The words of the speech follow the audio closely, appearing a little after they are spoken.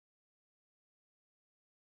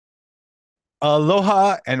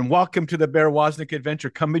Aloha and welcome to the Bear Woznick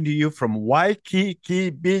Adventure, coming to you from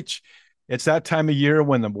Waikiki Beach. It's that time of year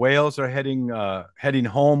when the whales are heading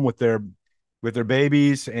home with their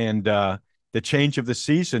babies and the change of the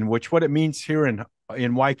season. Which what it means here in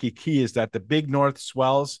Waikiki is that the big north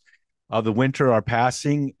swells of the winter are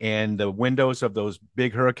passing, and the windows of those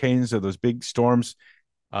big hurricanes or those big storms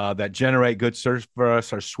that generate good surf for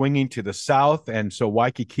us are swinging to the south, and so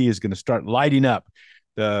Waikiki is going to start lighting up.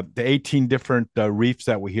 The 18 different reefs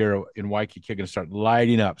that we hear in Waikiki are going to start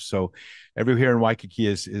lighting up. So everyone here in Waikiki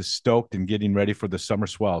is stoked and getting ready for the summer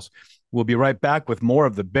swells. We'll be right back with more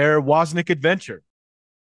of the Bear Woznick Adventure.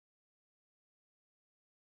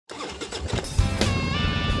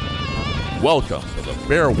 Welcome to the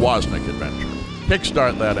Bear Woznick Adventure.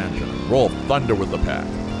 Kickstart that engine and roll thunder with the pack.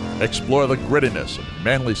 Explore the grittiness of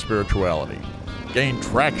manly spirituality. Gain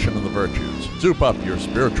traction in the virtues. Soup up your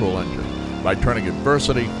spiritual engine by turning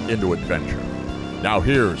adversity into adventure. Now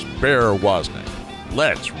here's Bear Woznick.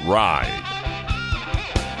 Let's ride.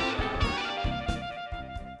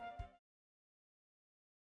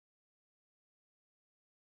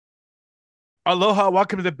 Aloha,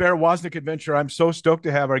 welcome to the Bear Woznick Adventure. I'm so stoked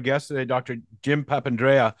to have our guest today, Dr. Jim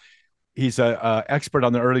Papandrea. He's an expert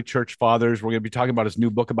on the early church fathers. We're going to be talking about his new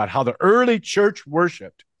book about how the early church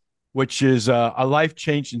worshiped, which is a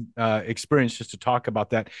life-changing experience just to talk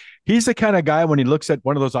about that. He's the kind of guy, when he looks at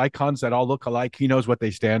one of those icons that all look alike, he knows what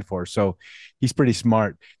they stand for. So he's pretty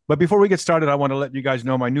smart. But before we get started, I want to let you guys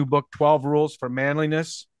know my new book, 12 Rules for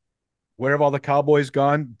Manliness, Where Have All the Cowboys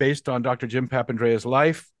Gone, based on Dr. Jim Papandrea's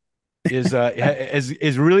life, is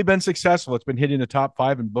really been successful. It's been hitting the top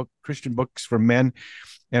 5 in Christian books for men.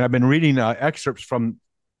 And I've been reading excerpts from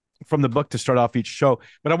the book to start off each show.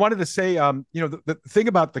 But I wanted to say, the thing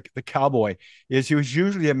about the cowboy is he was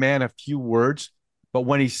usually a man of few words, but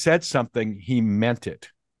when he said something, he meant it.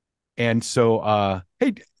 And so,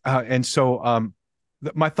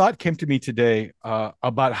 my thought came to me today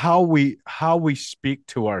about how we speak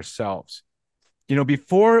to ourselves.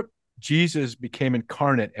 Before Jesus became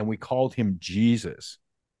incarnate and we called him Jesus,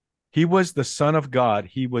 he was the Son of God.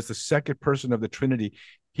 He was the second person of the Trinity.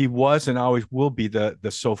 He was and always will be the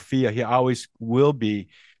Sophia. He always will be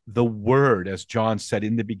the Word, as John said,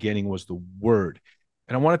 in the beginning was the Word.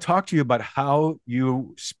 And I want to talk to you about how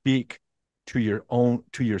you speak to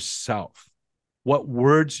yourself, what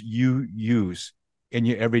words you use in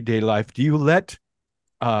your everyday life. Do you let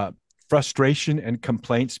frustration and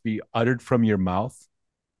complaints be uttered from your mouth?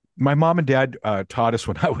 My mom and dad taught us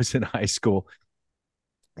when I was in high school,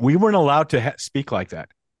 we weren't allowed to speak like that.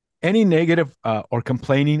 Any negative or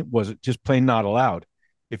complaining was just plain not allowed.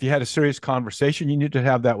 If you had a serious conversation, you needed to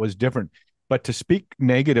have that was different. But to speak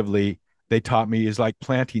negatively, they taught me, is like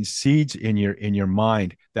planting seeds in your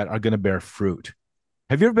mind that are going to bear fruit.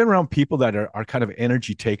 Have you ever been around people that are kind of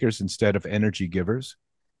energy takers instead of energy givers?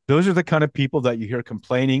 Those are the kind of people that you hear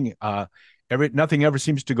complaining. Nothing ever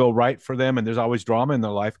seems to go right for them, and there's always drama in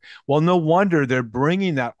their life. Well, no wonder they're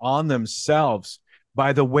bringing that on themselves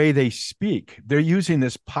by the way they speak. They're using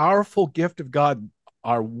this powerful gift of God,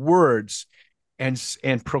 our words, and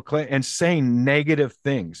proclaim and saying negative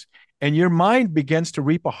things. And your mind begins to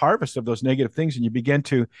reap a harvest of those negative things, and you begin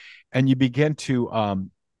to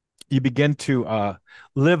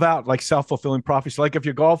live out like self-fulfilling prophecy. Like if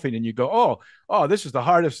you're golfing and you go, oh, this is the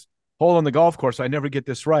hardest hole on the golf course. I never get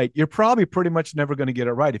this right. You're probably pretty much never going to get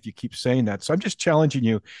it right if you keep saying that. So I'm just challenging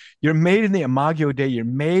you. You're made in the Imago Dei. You're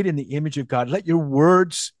made in the image of God. Let your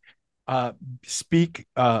words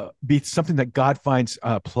be something that God finds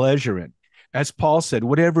pleasure in. As Paul said,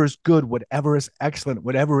 whatever is good, whatever is excellent,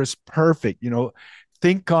 whatever is perfect,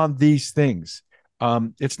 think on these things.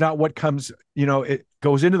 It's not what comes, it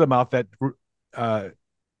goes into the mouth that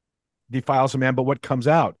defiles a man, but what comes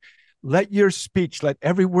out. Let your speech, let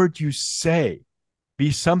every word you say be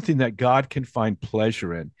something that God can find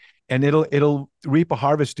pleasure in, and it'll reap a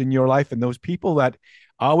harvest in your life. And those people that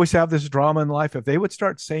always have this drama in life, if they would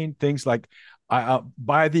start saying things like,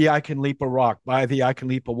 by thee I can leap a rock, by thee I can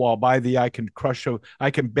leap a wall, by thee I can I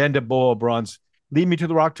can bend a bow of bronze, lead me to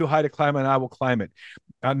the rock too high to climb, and I will climb it.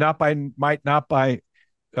 Not by might, not by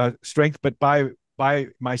strength, but by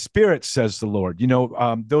my spirit, says the Lord.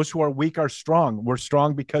 Those who are weak are strong. We're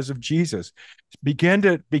strong because of Jesus. Begin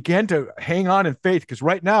to hang on in faith, because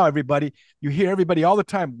right now, you hear everybody all the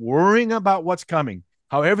time worrying about what's coming,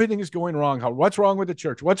 how everything is going wrong, what's wrong with the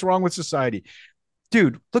church, what's wrong with society.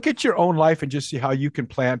 Dude, look at your own life and just see how you can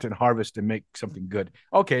plant and harvest and make something good.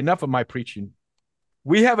 Okay, enough of my preaching.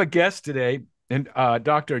 We have a guest today, and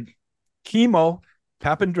Dr. Kimo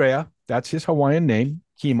Papandrea. That's his Hawaiian name,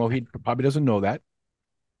 Kimo. He probably doesn't know that.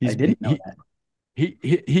 I didn't know that.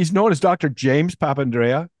 He's known as Dr. James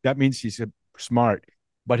Papandrea. That means he's smart,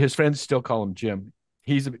 but his friends still call him Jim.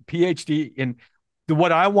 He's a PhD in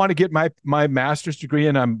what I want to get my master's degree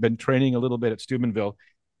in. I've been training a little bit at Steubenville,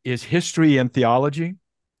 is history and theology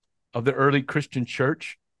of the early Christian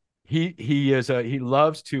church. He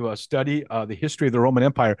loves to study the history of the Roman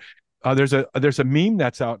Empire. There's a meme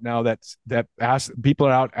that's out now that asks people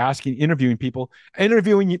are out asking,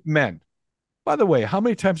 interviewing men. By the way, how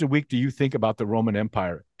many times a week do you think about the Roman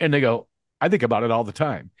Empire? And they go, I think about it all the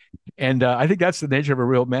time. And I think that's the nature of a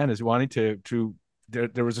real man, is wanting to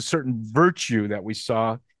there was a certain virtue that we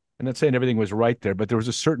saw. I'm not saying everything was right there, but there was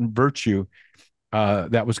a certain virtue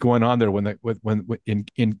that was going on there when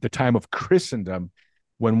in the time of Christendom,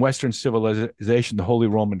 when Western civilization, the Holy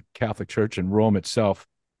Roman Catholic Church and Rome itself,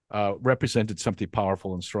 represented something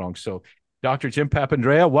powerful and strong. So, Dr. Jim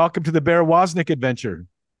Papandrea, welcome to the Bear Woznick adventure.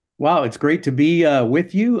 Wow, it's great to be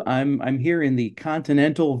with you. I'm here in the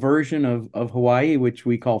continental version of Hawaii, which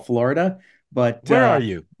we call Florida. But Where are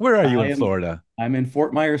you? Where are you I in am Florida? I'm in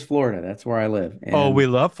Fort Myers, Florida. That's where I live. Oh, And we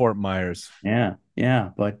love Fort Myers. yeah, yeah.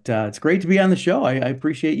 But it's great to be on the show. I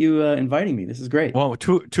appreciate you inviting me. This is great. Well,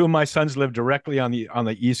 two of my sons live directly on the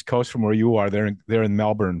East Coast from where you are. They're in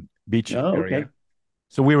Melbourne Beach Oh, okay. area.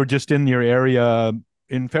 So we were just in your area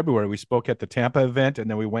in February. We spoke at the Tampa event, and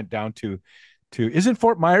then we went down to isn't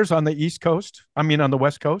Fort Myers on the East Coast? I mean, on the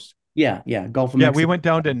West Coast? Yeah, yeah. Gulf of Yeah, we Mexico. went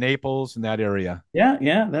down to Naples and that area. Yeah,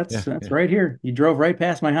 yeah. That's Yeah, that's yeah. right here. You drove right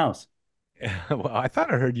past my house. Well, I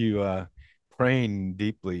thought I heard you praying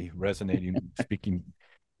deeply, resonating, speaking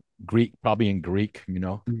Greek, probably in Greek, you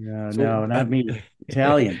know. No, So, no, not me.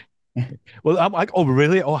 Italian. well, I'm like, oh,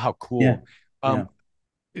 really? Oh, how Yeah, cool. yeah. Um,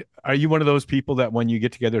 are you one of those people that when you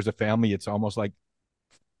get together as a family, it's almost like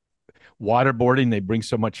waterboarding? They bring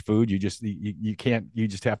so much food, you can't, you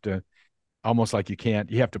just have to almost like you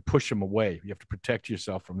have to push them away. You have to protect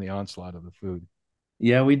yourself from the onslaught of the food.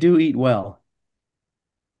 Yeah, we do eat well.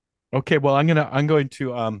 Okay, well, I'm going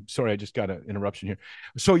to sorry, I just got an interruption here.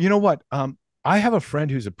 So you know what? I have a friend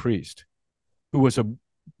who's a priest who was a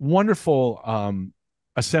wonderful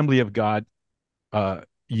Assembly of God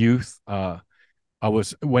youth. I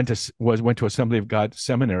went to Assembly of God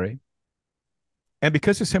seminary. And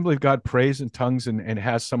because Assembly of God prays in tongues and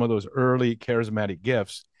has some of those early charismatic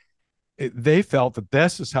gifts, they felt that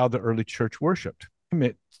this is how the early church worshiped. I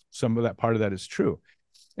admit some of that part of that is true.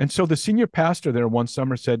 And so the senior pastor there one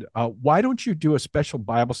summer said, why don't you do a special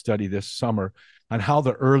Bible study this summer on how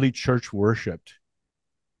the early church worshiped?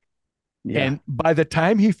 Yeah. And by the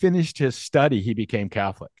time he finished his study, he became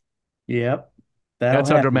Catholic. Yep. That'll That's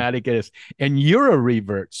how happen. dramatic it is. And you're a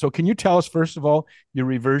revert. So can you tell us, first of all, your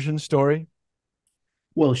reversion story?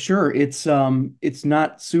 Well, sure. It's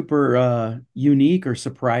not super unique or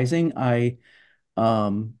surprising.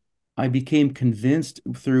 Um I became convinced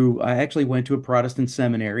through I actually went to a Protestant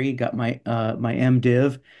seminary, got my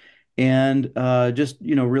MDiv, and just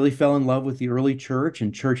really fell in love with the early church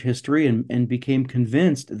and church history, and became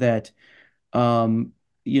convinced that um,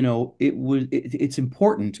 it's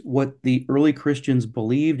important what the early Christians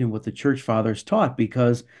believed and what the church fathers taught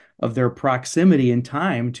because of their proximity in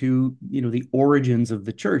time to, the origins of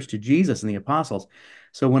the church, to Jesus and the apostles.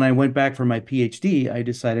 So when I went back for my PhD, I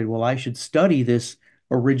decided, well, I should study this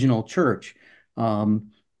original church,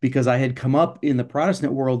 because I had come up in the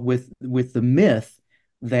Protestant world with the myth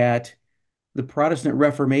that the Protestant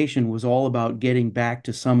Reformation was all about getting back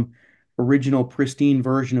to some original pristine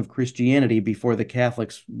version of Christianity before the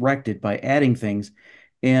Catholics wrecked it by adding things.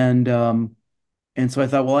 And so I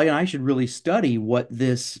thought, well, I should really study what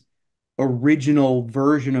this original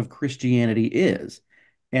version of Christianity is.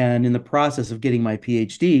 And in the process of getting my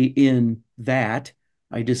PhD in that,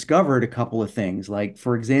 I discovered a couple of things. Like,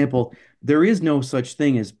 for example, there is no such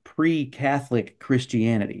thing as pre-Catholic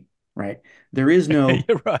Christianity, right? There is no,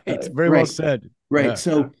 You're right. Very well right. said. Right.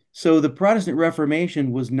 Yeah. So the Protestant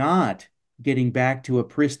Reformation was not getting back to a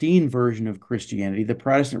pristine version of Christianity. The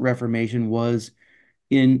Protestant Reformation was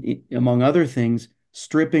among other things,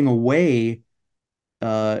 stripping away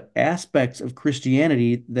aspects of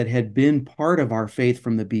Christianity that had been part of our faith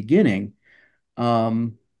from the beginning.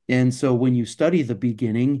 Um, and so when you study the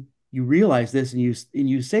beginning, you realize this, and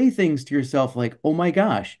you say things to yourself like, "Oh my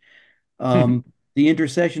gosh, um, the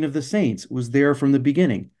intercession of the saints was there from the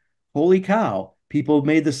beginning. Holy cow, people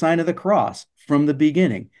made the sign of the cross from the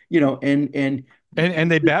beginning." And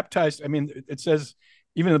And they baptized. I mean, it says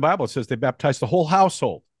even in the Bible, it says they baptized the whole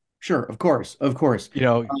household. sure, of course, of course. You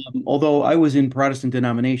know, Although I was in Protestant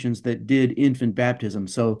denominations that did infant baptism,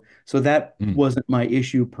 so that mm, wasn't my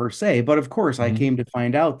issue per se. But of course, I mhm. came to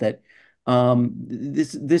find out that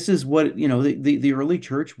This is what, the early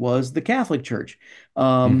church was the Catholic Church.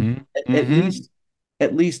 Mm-hmm. At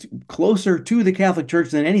Mm-hmm. least closer to the Catholic Church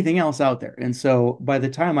than anything else out there. And so by the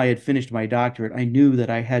time I had finished my doctorate, I knew that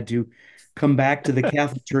I had to come back to the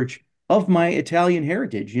Catholic Church of my Italian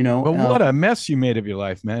heritage, Well, what a mess you made of your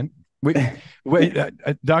life, man. Wait,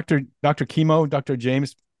 Dr. Chemo, Dr.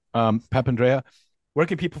 James Papandrea, where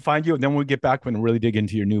can people find you? And then we'll get back and really dig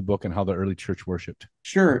into your new book and how the early church worshipped.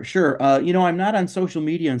 Sure, sure. I'm not on social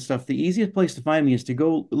media and stuff. The easiest place to find me is to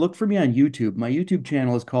go look for me on YouTube. My YouTube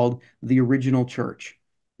channel is called The Original Church,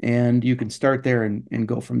 and you can start there and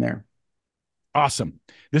go from there. Awesome.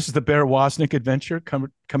 This is the Bear Woznick adventure coming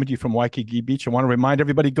to you from Waikiki Beach. I want to remind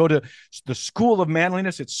everybody, go to the School of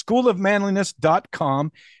Manliness. It's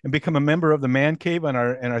schoolofmanliness.com and become a member of the Man Cave and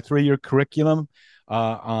our 3-year curriculum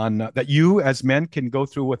on that you as men can go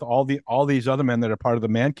through with all these other men that are part of the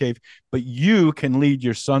Man Cave, but you can lead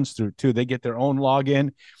your sons through too. They get their own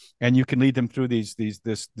login and you can lead them through this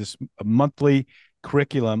monthly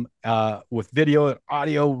curriculum with video,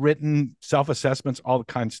 audio, written, self-assessments, all the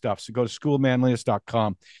kind of stuff. So go to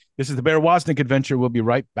schoolmanliness.com. This is the Bear Woznick Adventure. We'll be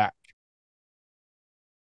right back.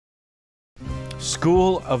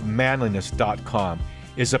 Schoolofmanliness.com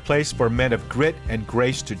is a place for men of grit and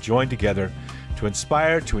grace to join together, to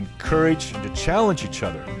inspire, to encourage, and to challenge each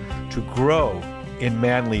other to grow in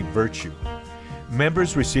manly virtue.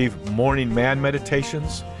 Members receive morning man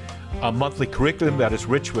meditations, a monthly curriculum that is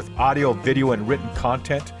rich with audio, video, and written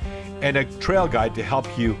content, and a trail guide to help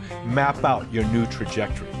you map out your new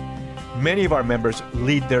trajectory. Many of our members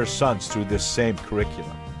lead their sons through this same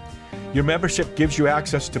curriculum. Your membership gives you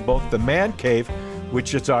access to both the Man Cave,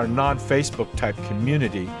 which is our non-Facebook type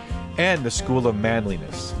community, and the School of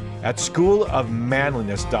Manliness at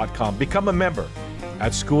schoolofmanliness.com. Become a member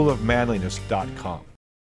at schoolofmanliness.com.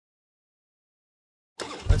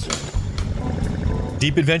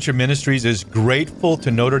 Deep Adventure Ministries is grateful to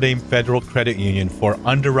Notre Dame Federal Credit Union for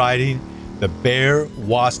underwriting the Bear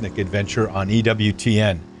Woznick adventure on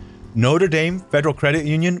EWTN. Notre Dame Federal Credit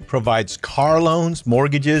Union provides car loans,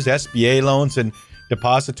 mortgages, SBA loans, and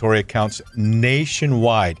depository accounts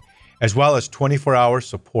nationwide, as well as 24-hour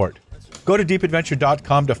support. Go to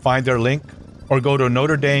deepadventure.com to find their link, or go to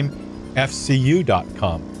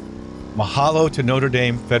NotreDameFCU.com. Mahalo to Notre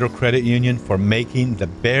Dame Federal Credit Union for making the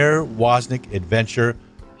Bear Woznick adventure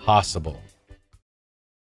possible.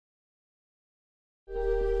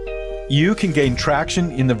 You can gain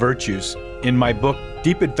traction in the virtues in my book,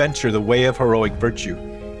 Deep Adventure, The Way of Heroic Virtue,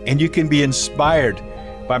 and you can be inspired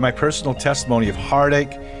by my personal testimony of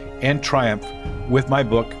heartache and triumph with my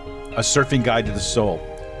book, A Surfing Guide to the Soul,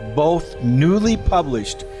 both newly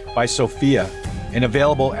published by Sophia and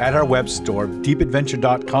available at our web store,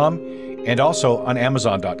 deepadventure.com, and also on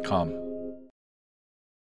Amazon.com.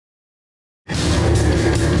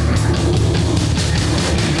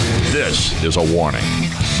 This is a warning.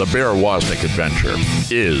 The Bear Woznick adventure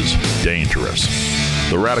is dangerous.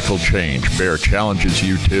 The radical change Bear challenges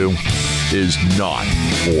you to is not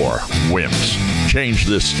for wimps. Change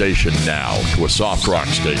this station now to a soft rock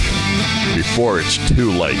station before it's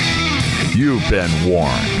too late. You've been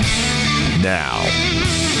warned. Now,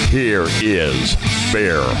 here is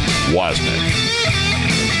Bear Woznick.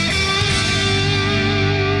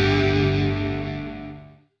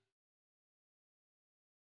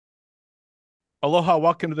 Aloha,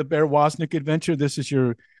 welcome to the Bear Woznick Adventure. This is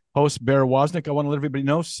your host, Bear Woznick. I want to let everybody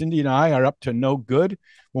know Cindy and I are up to no good.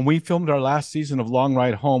 When we filmed our last season of Long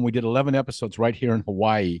Ride Home, we did 11 episodes right here in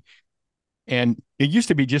Hawaii. And it used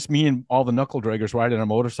to be just me and all the knuckle draggers riding our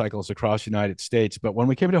motorcycles across the United States. But when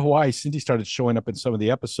we came to Hawaii, Cindy started showing up in some of the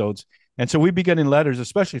episodes. And so we began getting letters,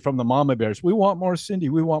 especially from the mama bears. We want more Cindy.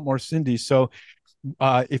 We want more Cindy. So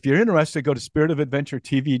if you're interested, go to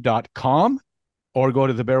spiritofadventuretv.com or go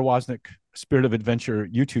to the Bear Woznick Spirit of Adventure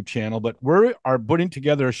YouTube channel. But we are putting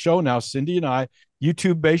together a show now, Cindy and I,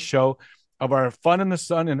 YouTube-based show of our fun in the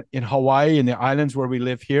sun in Hawaii and the islands where we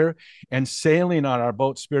live here, and sailing on our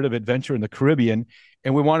boat, Spirit of Adventure, in the Caribbean.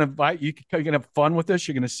 And we want to invite you. You're going to have fun with us.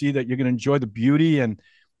 You're going to see that you're going to enjoy the beauty and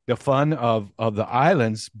the fun of the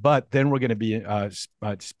islands. But then we're going to be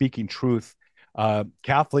speaking truth,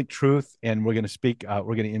 Catholic truth, and we're going to speak.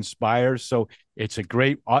 We're going to inspire. So it's a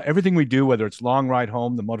great everything we do, whether it's Long Ride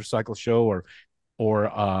Home, the motorcycle show,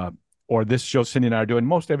 or this show Cindy and I are doing.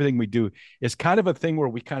 Most everything we do is kind of a thing where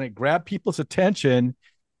we kind of grab people's attention,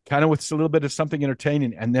 kind of with a little bit of something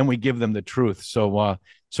entertaining, and then we give them the truth. So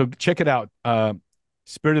check it out.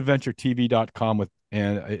 spiritadventuretv.com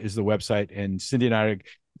is the website, and Cindy and I are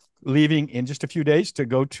leaving in just a few days to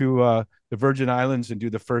go to the Virgin Islands and do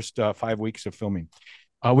the first 5 weeks of filming.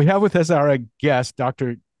 We have with us our guest,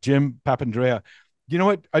 Dr. Jim Papandrea. You know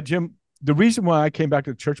what, Jim? The reason why I came back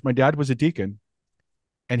to the church, my dad was a deacon,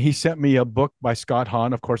 and he sent me a book by Scott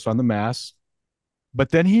Hahn, of course, on the Mass.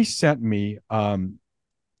 But then he sent me the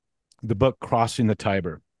book Crossing the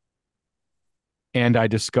Tiber, and I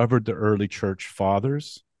discovered the early church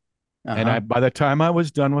fathers. And Uh-huh. by the time I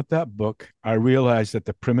was done with that book, I realized that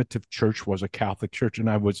the primitive church was a Catholic church, and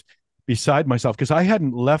I was beside myself because I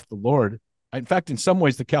hadn't left the Lord. In fact, in some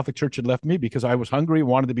ways, the Catholic Church had left me because I was hungry,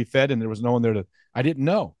 wanted to be fed, and there was no one there to. I didn't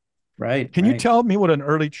know. Right, Can you right. tell me what an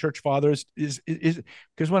early church father is?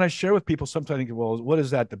 Because when I share with people, sometimes I think, well, what is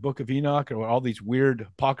that? The Book of Enoch or all these weird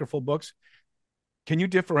apocryphal books? Can you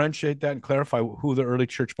differentiate that and clarify who the early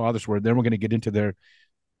church fathers were? Then we're going to get into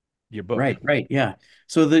your book. Right, right, yeah.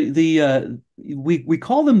 So we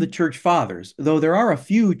call them the church fathers, though there are a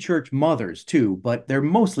few church mothers too, but they're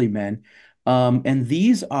mostly men. And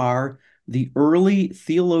these are the early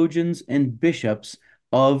theologians and bishops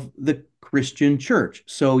of the Christian church.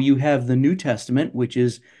 So you have the New Testament, which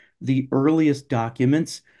is the earliest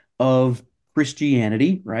documents of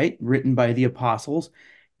Christianity, right? Written by the apostles.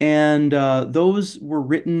 And those were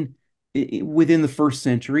written within the first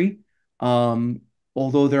century. Um,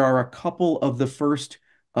 Although there are a couple of the first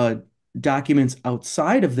uh, documents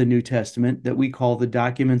outside of the New Testament that we call the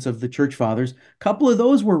documents of the Church Fathers. A couple of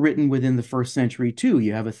those were written within the first century too.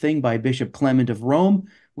 You have a thing by Bishop Clement of Rome.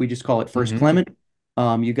 We just call it First Mm-hmm. Clement.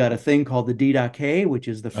 You got a thing called the Didache, which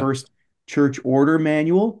is the Uh, first church order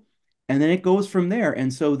manual, and then it goes from there.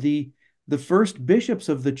 And so the first bishops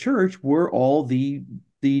of the church were all the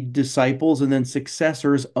disciples and then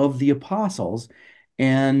successors of the apostles,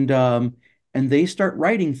 and they start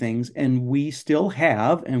writing things, and we still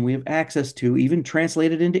have, and we have access to, even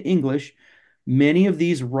translated into English, many of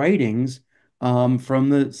these writings from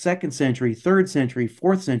the second century, third century,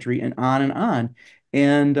 fourth century, and on and on.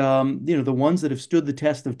 And the ones that have stood the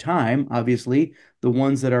test of time, obviously, the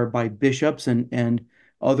ones that are by bishops and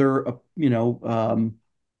other,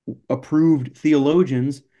 approved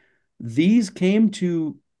theologians, these came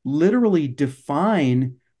to literally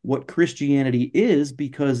define what Christianity is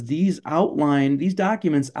because these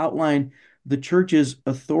documents outline the church's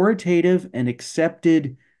authoritative and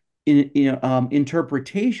accepted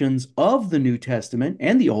interpretations of the New Testament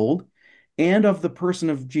and the Old and of the person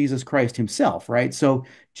of Jesus Christ himself, right? So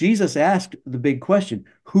Jesus asked the big question,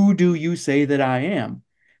 who do you say that I am?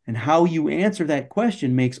 And how you answer that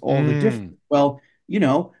question makes all the difference. mm. Well,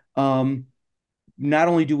 not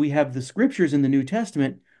only do we have the scriptures in the New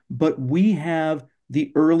Testament, but we have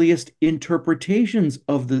the earliest interpretations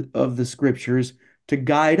of the scriptures to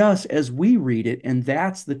guide us as we read it, and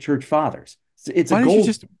that's the church fathers. It's a Why don't you gold.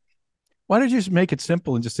 just Why don't you just make it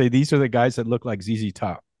simple and just say these are the guys that look like ZZ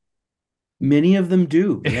Top Many of them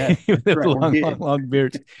do. Yes, with that's the right. long, long, long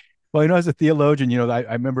beards? Well, as a theologian,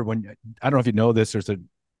 I remember when I don't know if you know this. There's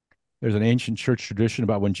an ancient church tradition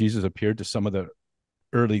about when Jesus appeared to some of the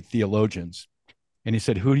early theologians, and he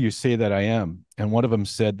said, "Who do you say that I am?" And one of them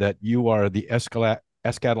said that you are the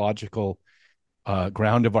eschatological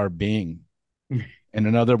ground of our being, and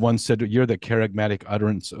another one said you're the charismatic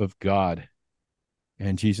utterance of God.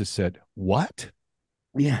 And Jesus said, "What?"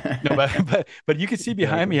 No, Yeah. but you can see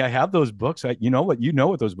behind Exactly. me, I have those books. You know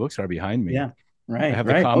what those books are behind me. Yeah. I Right, have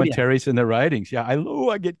the right. Oh yeah. commentaries and the writings. Yeah,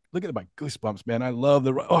 I get look at my goosebumps, man. I love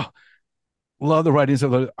the writings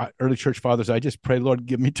of the early church fathers. I just pray, Lord,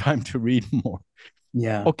 give me time to read more.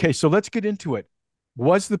 Yeah. Okay, so let's get into it.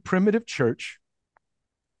 Was the primitive church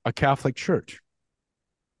a Catholic church?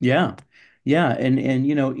 Yeah. Yeah. And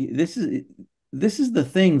this is the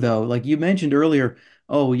thing though. Like you mentioned earlier,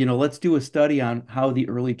 oh, let's do a study on how the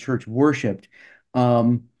early church worshiped.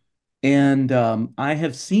 Um, and I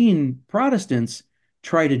have seen Protestants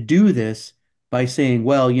try to do this by saying,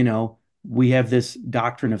 well, we have this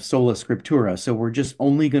doctrine of sola scriptura, so we're just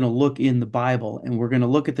only going to look in the Bible and we're going to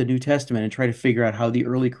look at the New Testament and try to figure out how the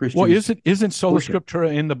early Well, Christians isn't sola worship.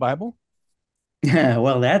 scriptura in the Bible? Yeah,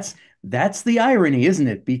 well, that's the irony, isn't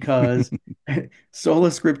it? Because sola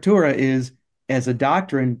scriptura is, as a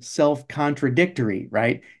doctrine, self-contradictory,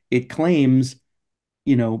 right? It claims,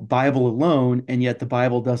 Bible alone, and yet the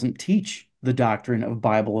Bible doesn't teach the doctrine of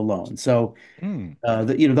Bible alone. So, Mm,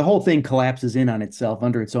 the whole thing collapses in on itself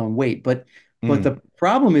under its own weight. But mm. the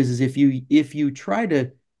problem is if you try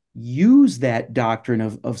to use that doctrine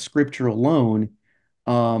of Scripture alone,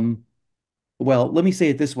 um, well, let me say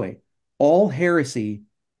it this way. All heresy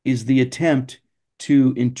is the attempt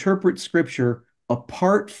to interpret scripture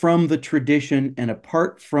apart from the tradition and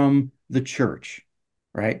apart from the church,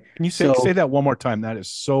 right? Can you say So, that one more time? That is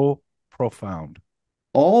so profound.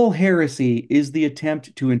 All heresy is the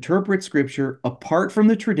attempt to interpret Scripture apart from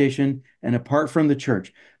the tradition and apart from the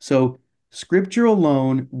church. So Scripture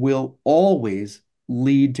alone will always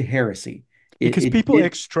lead to heresy. Because It people did,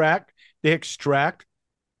 extract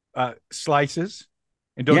slices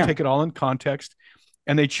and don't yeah, take it all in context.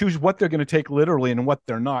 And they choose what they're going to take literally and what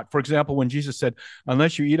they're not. For example, when Jesus said,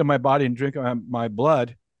 unless you eat of my body and drink of my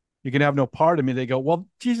blood, you can have no part of me. They go, well,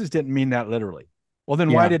 Jesus didn't mean that literally. Well,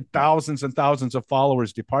 then why yeah. did thousands and thousands of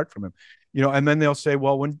followers depart from him? And then they'll say,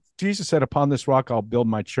 well, when Jesus said, upon this rock, I'll build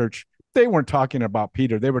my church, they weren't talking about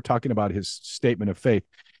Peter. They were talking about his statement of faith.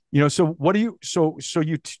 So what do you, so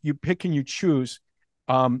you pick and you choose.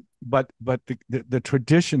 But the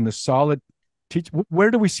tradition, the solid teach,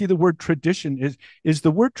 where do we see the word tradition? Is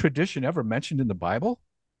the word tradition ever mentioned in the Bible?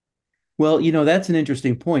 Well, that's an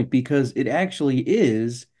interesting point because it actually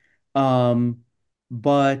is. Um,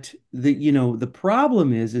 but the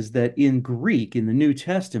problem is that in Greek, in the New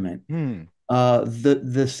Testament, Hmm.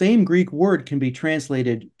 the same Greek word can be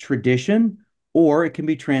translated tradition or it can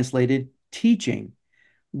be translated teaching,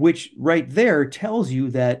 which right there tells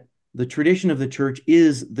you that the tradition of the church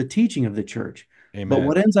is the teaching of the church. But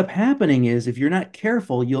what Amen. ends up happening is if you're not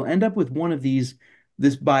careful, you'll end up with one of these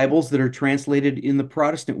Bibles that are translated in the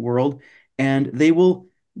Protestant world, and they will,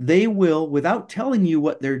 without telling you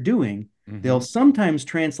what they're doing, they'll Mm-hmm. sometimes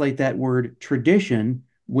translate that word tradition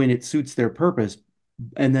when it suits their purpose,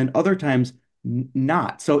 and then other times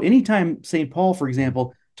not. So anytime St. Paul, for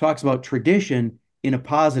example, talks about tradition in a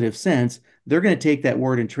positive sense, they're going to take that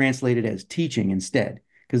word and translate it as teaching instead,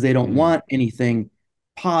 because they don't Mm-hmm. want anything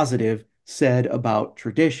positive said about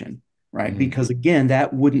tradition, right? Mm-hmm. Because again,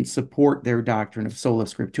 that wouldn't support their doctrine of sola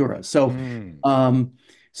scriptura. So, Mm-hmm. um,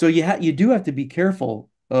 so you do have to be careful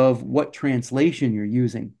of what translation you're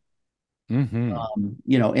using. Mm-hmm.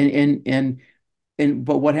 And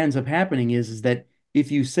but what ends up happening is that if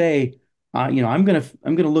you say, I'm gonna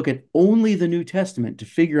look at only the New Testament to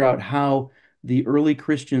figure out how the early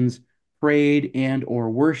Christians prayed and or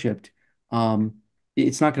worshipped,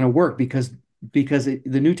 it's not going to work because the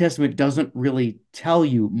New Testament doesn't really tell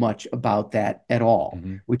you much about that at all,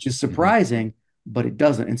 Mm-hmm. which is Mm-hmm. surprising, but it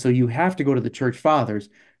doesn't. And so you have to go to the church fathers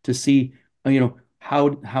to see,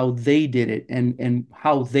 how they did it and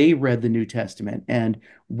how they read the New Testament and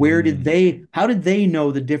how did they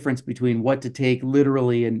know the difference between what to take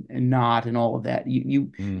literally and not and all of that.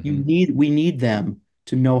 Mm-hmm. We need them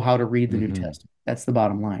to know how to read the New Mm-hmm. Testament. That's the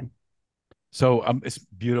bottom line. So it's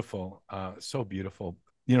beautiful, so beautiful.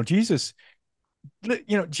 Jesus.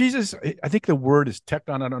 I think the word is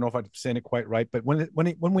tekton. I don't know if I'm saying it quite right, but when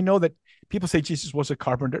we know that people say Jesus was a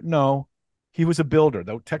carpenter, no, he was a builder.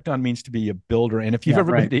 Though tekton means to be a builder. And if you've Yeah,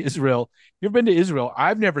 ever been right. to Israel, you've been to Israel.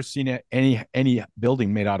 I've never seen any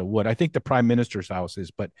building made out of wood. I think the prime minister's house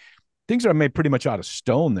is, but things are made pretty much out of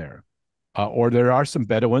stone there. Or there are some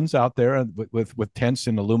Bedouins out there with tents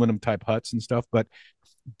and aluminum type huts and stuff. But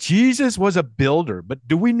Jesus was a builder. But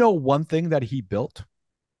do we know one thing that he built?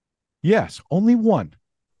 Yes, only one.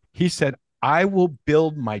 He said, I will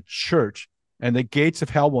build my church and the gates of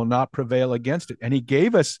hell will not prevail against it. And he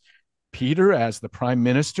gave us Peter as the prime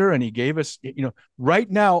minister, and he gave us,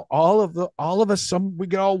 right now, all of us, we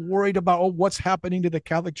get all worried about, oh, what's happening to the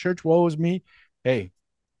Catholic Church? Woe is me. Hey,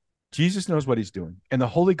 Jesus knows what he's doing, and the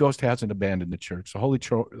Holy Ghost hasn't abandoned the church. The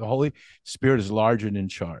Holy Spirit is large and in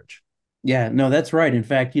charge. Yeah, no, that's right. In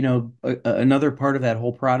fact, another part of that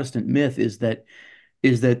whole Protestant myth is that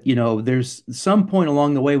there's some point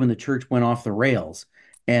along the way when the church went off the rails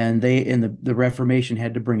and the Reformation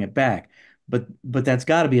had to bring it back. But that's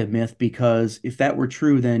got to be a myth, because if that were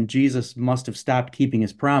true, then Jesus must have stopped keeping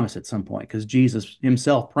his promise at some point, because Jesus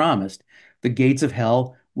himself promised the gates of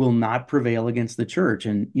hell will not prevail against the church.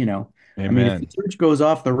 And I mean, if the Amen. church goes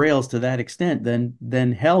off the rails to that extent,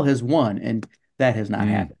 then hell has won, and that has not Mm.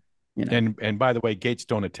 happened. You know. And by the way, gates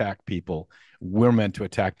don't attack people. We're meant to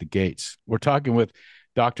attack the gates. We're talking with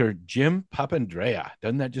Dr. Jim Papandrea.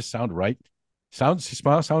 Doesn't that just sound right? Sounds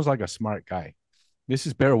like a smart guy. This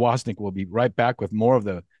is Bear Woznick. We'll be right back with more of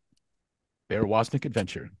the Bear Woznick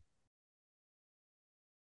adventure.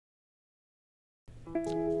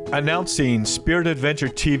 Announcing Spirit Adventure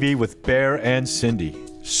TV with Bear and Cindy.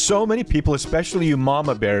 So many people, especially you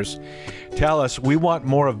mama bears, tell us we want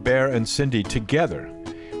more of Bear and Cindy together.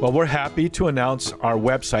 Well, we're happy to announce our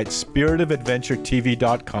website,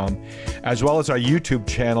 spiritofadventuretv.com, as well as our YouTube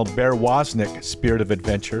channel, Bear Woznick Spirit of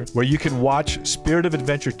Adventure, where you can watch Spirit of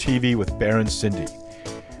Adventure TV with Bear and Cindy.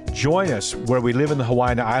 Join us where we live in the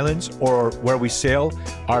Hawaiian Islands or where we sail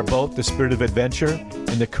our boat, the Spirit of Adventure,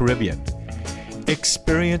 in the Caribbean.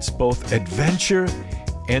 Experience both adventure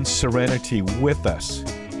and serenity with us.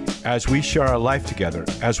 as we share our life together,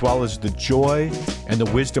 as well as the joy and the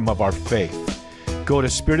wisdom of our faith. Go to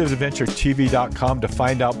spiritofadventuretv.com to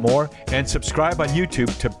find out more and subscribe on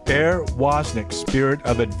YouTube to Bear Woznick Spirit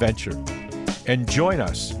of Adventure. And join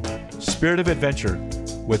us, Spirit of Adventure,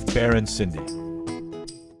 with Bear and Cindy.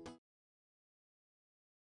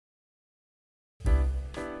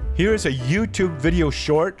 Here is a YouTube video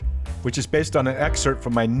short, which is based on an excerpt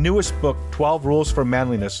from my newest book, 12 Rules for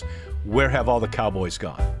Manliness, Where Have All the Cowboys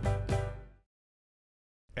Gone?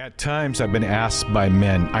 At times, I've been asked by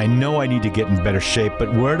men, I know I need to get in better shape,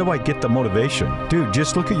 but where do I get the motivation? Dude,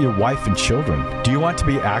 just look at your wife and children. Do you want to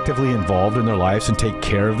be actively involved in their lives and take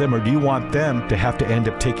care of them, or do you want them to have to end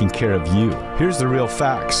up taking care of you? Here's the real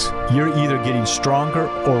facts. You're either getting stronger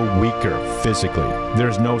or weaker physically.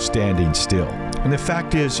 There's no standing still. And the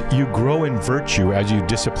fact is, you grow in virtue as you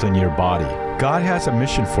discipline your body. God has a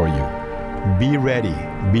mission for you. Be ready,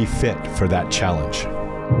 be fit for that challenge.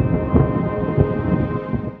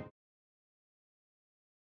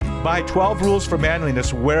 Buy 12 Rules for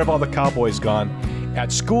Manliness, Where Have All the Cowboys Gone? At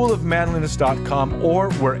schoolofmanliness.com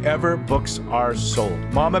or wherever books are sold.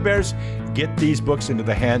 Mama Bears, get these books into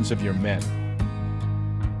the hands of your men.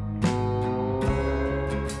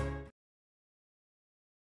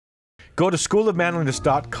 Go to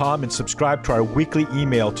schoolofmanliness.com and subscribe to our weekly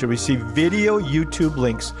email to receive video YouTube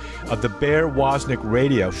links of the Bear Woznick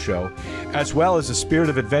radio show, as well as the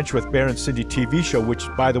Spirit of Adventure with Bear and Cindy TV show, which,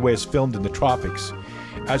 by the way, is filmed in the tropics,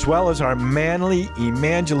 as well as our manly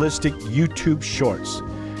evangelistic YouTube shorts.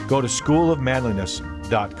 Go to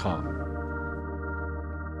schoolofmanliness.com.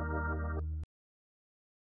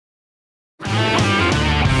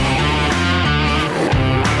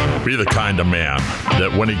 Be the kind of man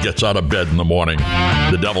that when he gets out of bed in the morning,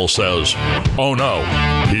 the devil says, oh no,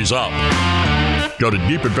 he's up. Go to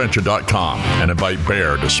deepadventure.com and invite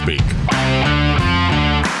Bear to speak.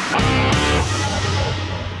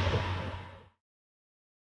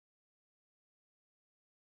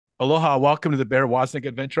 Aloha, welcome to the Bear Woznick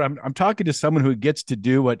Adventure. I'm talking to someone who gets to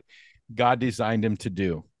do what God designed him to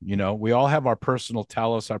do. You know, we all have our personal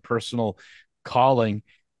telos, our personal calling.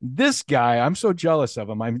 This guy, I'm so jealous of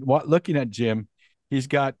him. I'm looking at Jim. He's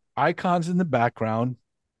got icons in the background.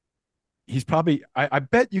 He's probably, I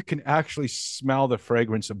bet you can actually smell the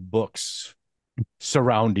fragrance of books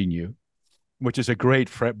surrounding you, which is a great,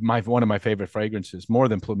 one of my favorite fragrances, more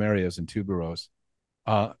than plumerias and tuberose.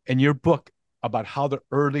 And your book about how the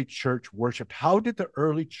early church worshiped. How did the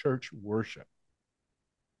early church worship?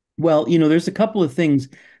 Well, you know, there's a couple of things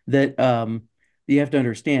that you have to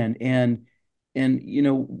understand. And you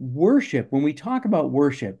know, worship, when we talk about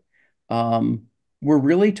worship, we're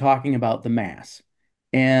really talking about the Mass.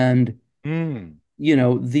 And, you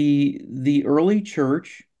know, the early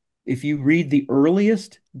church, if you read the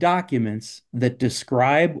earliest documents that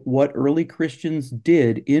describe what early Christians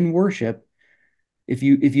did in worship, if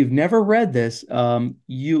you've never read this,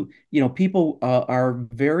 you know, people are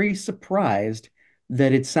very surprised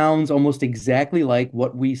that it sounds almost exactly like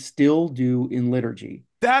what we still do in liturgy.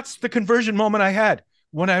 That's the conversion moment I had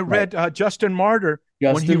when I read Justin Martyr,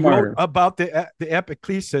 when he wrote about the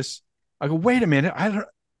epiclesis. I go, wait a minute,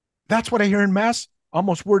 that's what I hear in Mass,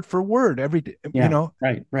 almost word for word every day, you know,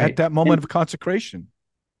 at that moment of consecration.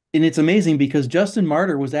 And it's amazing because Justin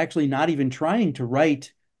Martyr was actually not even trying to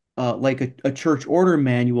write like a church order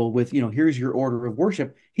manual with, you know, here's your order of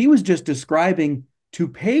worship. He was just describing to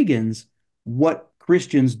pagans what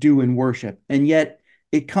Christians do in worship. And yet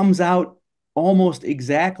it comes out almost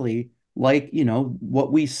exactly like, you know,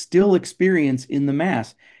 what we still experience in the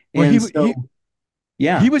Mass. And he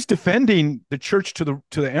was defending the church to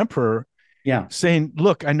the emperor, saying,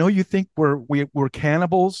 look, I know you think we're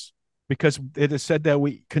cannibals because it is said that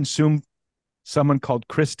we consume someone called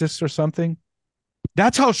Christus or something.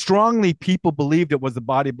 That's how strongly people believed it was the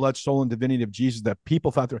body, blood, soul, and divinity of Jesus, that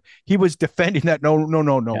people thought he was defending that. No,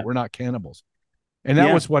 we're not cannibals. And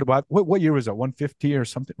that was what year was that? 150 or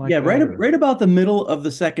something like that? Right about the middle of the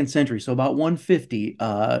 2nd century. So about 150,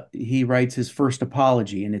 he writes his first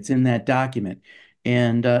apology, and it's in that document.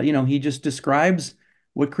 And you know, he just describes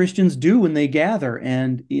what Christians do when they gather,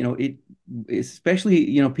 and you know, it especially,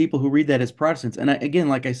 you know, people who read that as Protestants. And again,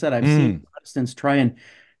 like I said, I've seen Protestants try and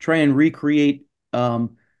recreate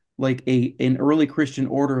like an early Christian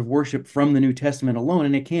order of worship from the New Testament alone,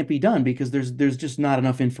 and it can't be done because there's just not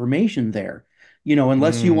enough information there. You know,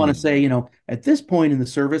 unless you want to say, you know, at this point in the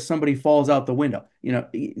service, somebody falls out the window. You know,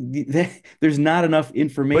 there's not enough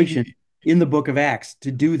information in the book of Acts to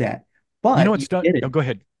do that. But you know what's done? Go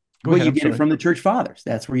ahead. You get it from the church fathers.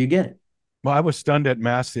 That's where you get it. Well, I was stunned at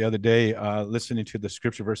Mass the other day, listening to the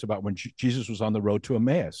scripture verse about when Jesus was on the road to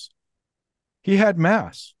Emmaus. He had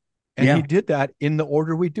Mass. And he Yeah. did that in the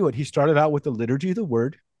order we do it. He started out with the liturgy of the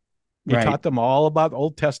word. He Right. taught them all about the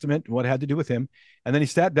Old Testament and what it had to do with him. And then he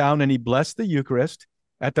sat down and he blessed the Eucharist.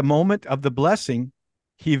 At the moment of the blessing,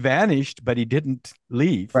 he vanished, but he didn't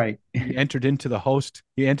leave. Right. He entered into the host.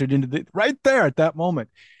 He entered into the right there at that moment.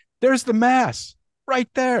 There's the mass right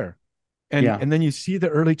there. And Yeah. and then you see the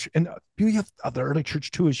early and the beauty of the early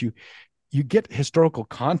church too is you get historical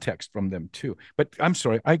context from them too. But I'm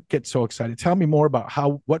sorry, I get so excited. Tell me more about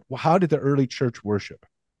how did the early church worship?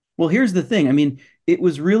 Well, here's the thing. I mean, it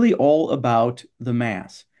was really all about the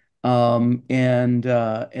mass.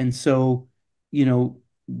 And so, you know,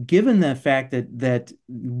 given the fact that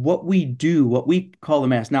what we do, what we call the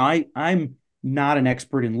mass. Now, I'm not an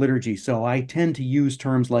expert in liturgy, so I tend to use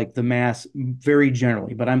terms like the mass very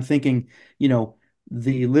generally, but I'm thinking,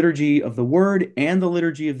 the liturgy of the word and the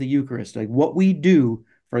liturgy of the Eucharist, like what we do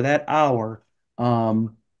for that hour,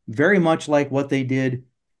 very much like what they did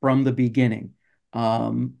from the beginning.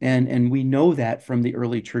 And we know that from the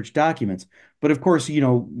early church documents. But of course,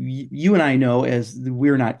 you and I know, as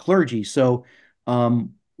we're not clergy, so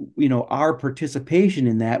um, our participation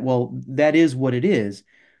in that, well, that is what it is.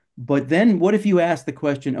 But then what if you ask the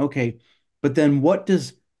question, okay, but then what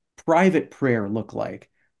does private prayer look like?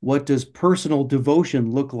 What does personal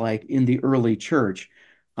devotion look like in the early church?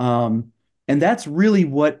 Um, and that's really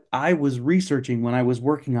what I was researching when I was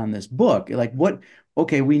working on this book. Like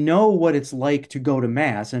okay, we know what it's like to go to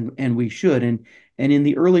mass, and we should. And in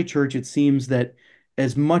the early church, it seems that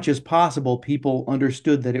as much as possible, people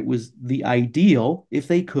understood that it was the ideal, if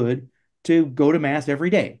they could, to go to mass every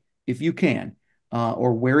day, if you can,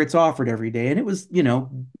 or where it's offered every day. And it was,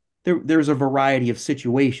 there's a variety of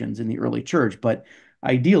situations in the early church, but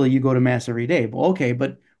ideally you go to mass every day. Well, okay,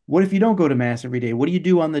 but what if you don't go to mass every day? What do you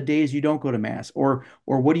do on the days you don't go to mass? Or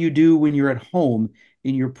what do you do when you're at home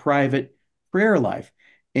in your private prayer life?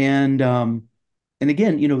 And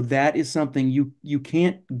again, that is something you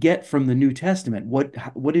can't get from the New Testament.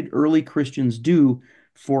 What did early Christians do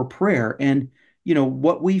for prayer? And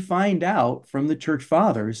what we find out from the church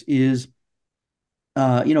fathers is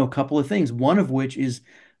a couple of things, one of which is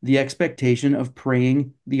the expectation of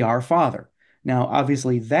praying the Our Father. Now,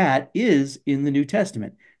 obviously, that is in the New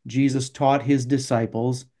Testament. Jesus taught his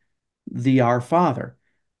disciples the Our Father.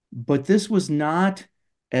 But this was not,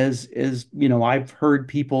 as I've heard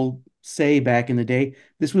people say back in the day,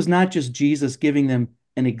 this was not just Jesus giving them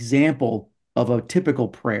an example of a typical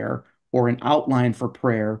prayer or an outline for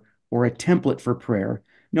prayer or a template for prayer.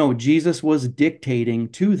 No, Jesus was dictating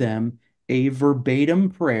to them a verbatim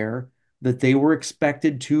prayer that they were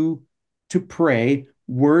expected to pray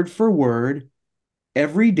word for word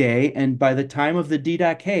every day, and by the time of the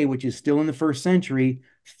Didache, which is still in the first century,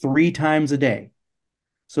 3 times a day.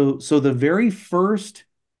 So the very first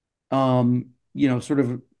sort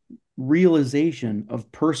of realization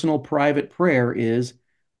of personal private prayer is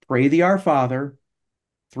pray the Our Father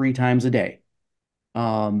 3 times a day.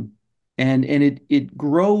 Um, and it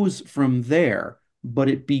grows from there, but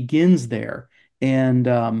it begins there. And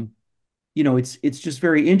it's just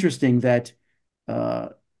very interesting that uh,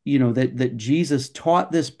 that Jesus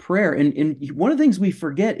taught this prayer. And one of the things we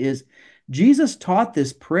forget is Jesus taught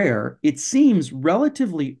this prayer, it seems,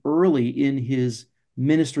 relatively early in his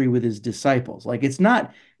ministry with his disciples. Like it's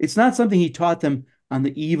not something he taught them on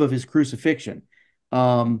the eve of his crucifixion.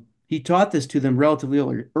 He taught this to them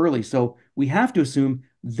relatively early. So we have to assume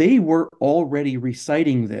they were already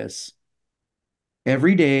reciting this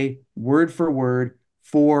every day, word for word,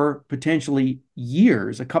 for potentially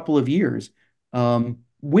years, a couple of years,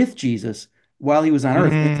 with Jesus while he was on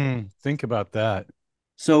earth. And Think about that.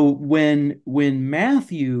 so when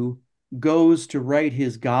Matthew goes to write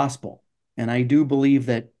his gospel, and I do believe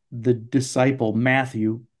that the disciple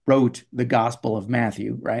Matthew wrote the Gospel of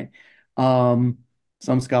Matthew, right? Um,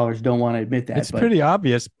 some scholars don't want to admit that, It's but pretty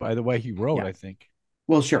obvious by the way he wrote, yeah. I think.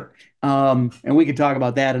 Well, sure. And we could talk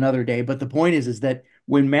about that another day. But the point is that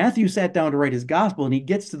when Matthew sat down to write his gospel and he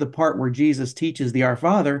gets to the part where Jesus teaches the Our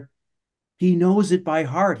Father, he knows it by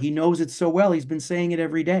heart. He knows it so well. He's been saying it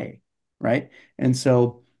every day, right? And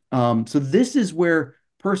so this is where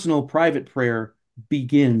personal private prayer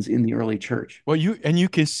begins in the early church. Well, you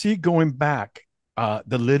can see going back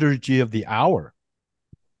the liturgy of the hour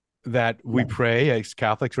that we Yeah, pray as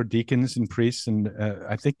Catholics or deacons and priests, and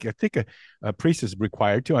I think a priest is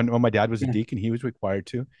required to. I know my dad was a yeah, deacon; he was required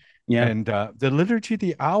to. yeah, And the liturgy of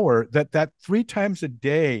the hour that 3 times a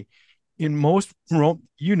day in most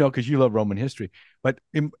because you love Roman history, but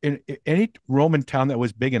in any Roman town that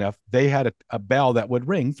was big enough, they had a bell that would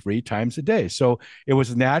ring 3 times a day. So it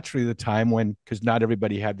was naturally the time when, because not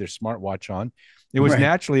everybody had their smartwatch on, it was right.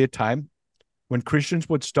 naturally a time when Christians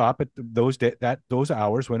would stop at those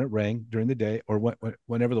hours when it rang during the day, or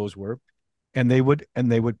whenever those were, and they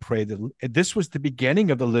would pray. This was the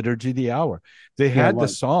beginning of the liturgy of the hour. They Yeah, it had the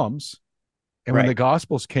was. Psalms, and when the Right.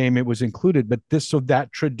 Gospels came, it was included. But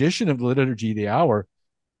that tradition of the liturgy of the hour,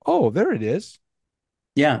 oh, there it is,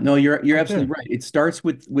 Yeah, no, you're right absolutely there. right. It starts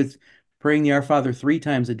with praying the Our Father 3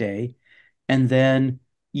 times a day, and then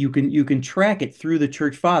you can track it through the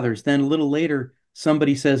church fathers. Then a little later,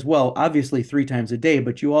 somebody says, well, obviously 3 times a day,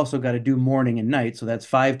 but you also got to do morning and night, so that's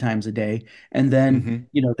 5 times a day. And then,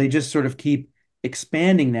 Mm-hmm. they just sort of keep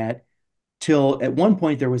expanding that till at one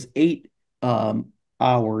point there was 8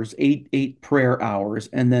 hours, eight prayer hours,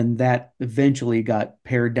 and then that eventually got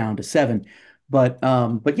pared down to 7. But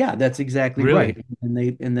yeah, that's exactly Really. right.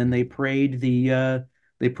 And then they prayed the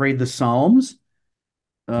Psalms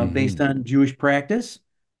based Mm-hmm. on Jewish practice,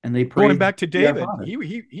 and they Going prayed back to the Our David, Father.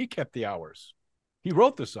 he kept the hours. He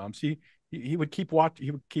wrote the Psalms. He would keep watch.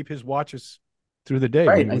 He would keep his watches through the day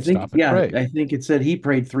when Right. he I would think, stop and yeah, pray. I think it said he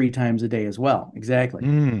prayed 3 times a day as well. Exactly.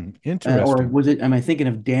 Or Interesting. was it, am I thinking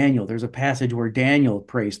of Daniel? There's a passage where Daniel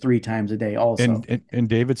prays 3 times a day also. And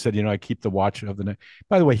David said, I keep the watch of the night.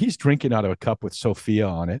 By the way, he's drinking out of a cup with Sophia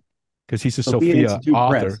on it because he's a Sophia Sophia Institute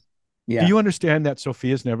author. Press. Do Yeah. you understand that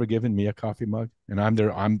Sophia's never given me a coffee mug, and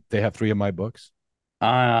they have 3 of my books.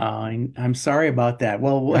 I'm sorry about that. I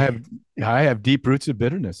Well, have I have deep roots of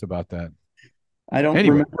bitterness about that. I don't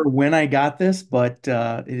Anyway, remember when I got this, but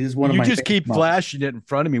it is one of you my just favorite keep mugs. flashing it in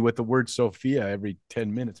front of me with the word Sophia every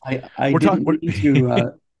 10 minutes. I We're talking. didn't mean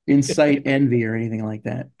to incite envy or anything like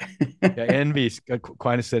that. Yeah, envy.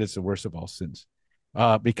 Aquinas said it's the worst of all sins,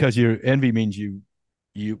 because your envy means you.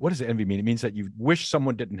 What does envy mean? It means that you wish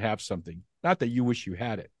someone didn't have something, not that you wish you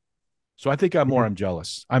had it. So I think I'm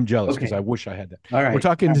jealous. I'm jealous because Okay. I wish I had that. All We're right.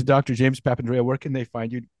 talking to Dr. James Papandrea. Where can they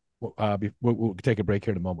find you? We'll take a break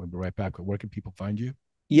here in a moment. We'll be right back. But where can people find you?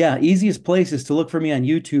 Yeah, easiest place is to look for me on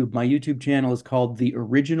YouTube. My YouTube channel is called The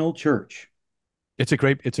Original Church. It's a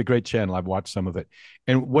great channel. I've watched some of it.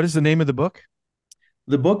 And what is the name of the book?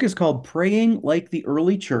 The book is called Praying Like the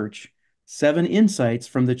Early Church: 7 Insights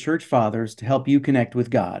from the Church Fathers to Help You Connect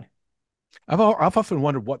with God. I've often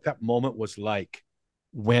wondered what that moment was like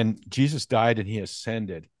when Jesus died and he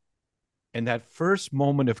ascended, and that first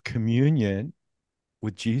moment of communion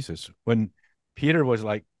with Jesus, when Peter was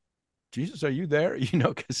like, Jesus, are you there?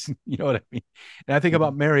 Because you know what I mean. And I think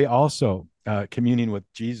about Mary also communing with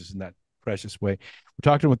Jesus in that precious way.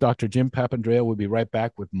 We're talking with Dr. Jim Papandrea. We'll be right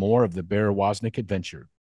back with more of the Bear Woznick adventure.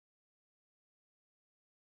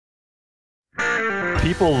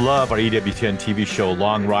 People love our EWTN TV show,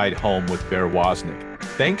 Long Ride Home with Bear Woznick.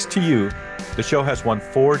 Thanks to you, the show has won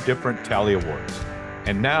 4 different Tally Awards.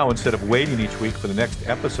 And now, instead of waiting each week for the next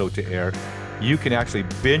episode to air, you can actually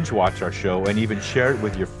binge watch our show and even share it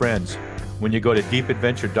with your friends when you go to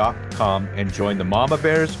deepadventure.com and join the Mama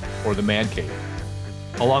Bears or the Man Cave.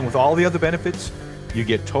 Along with all the other benefits, you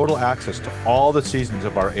get total access to all the seasons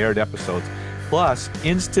of our aired episodes, plus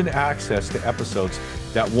instant access to episodes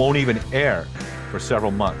that won't even air for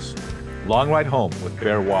several months. Long Ride Home with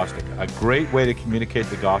Bear Woznick, a great way to communicate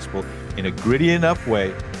the gospel in a gritty enough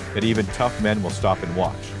way that even tough men will stop and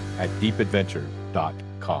watch at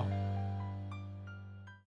deepadventure.com.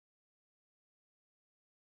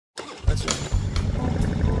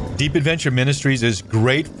 Deep Adventure Ministries is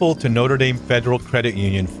grateful to Notre Dame Federal Credit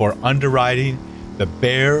Union for underwriting the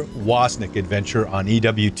Bear Woznick adventure on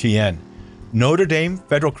EWTN. Notre Dame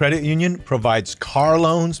Federal Credit Union provides car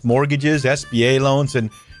loans, mortgages, SBA loans,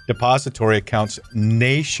 and depository accounts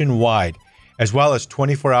nationwide, as well as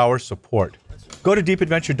 24-hour support. Go to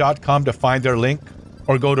deepadventure.com to find their link,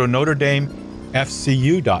 or go to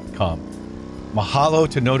NotreDameFCU.com. Mahalo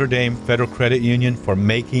to Notre Dame Federal Credit Union for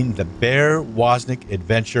making the Bear Woznick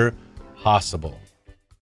adventure possible.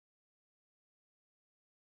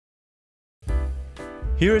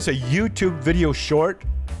 Here is a YouTube video short,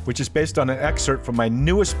 which is based on an excerpt from my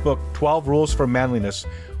newest book, 12 Rules for Manliness: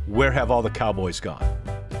 Where Have All the Cowboys Gone?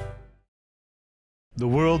 The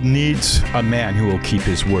world needs a man who will keep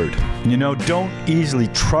his word. Don't easily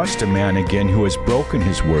trust a man again who has broken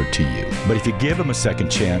his word to you. But if you give him a second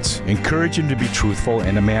chance, encourage him to be truthful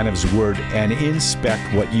and a man of his word, and inspect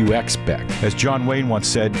what you expect. As John Wayne once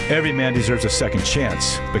said, every man deserves a second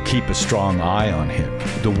chance, but keep a strong eye on him.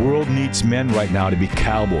 The world needs men right now to be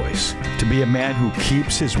cowboys, to be a man who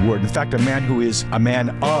keeps his word. In fact, a man who is a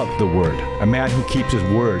man of the word, a man who keeps his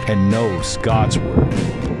word and knows God's word.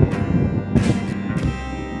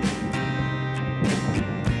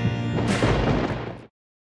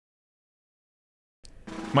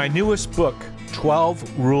 My newest book,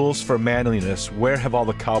 12 Rules for Manliness, Where Have All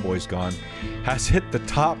the Cowboys Gone, has hit the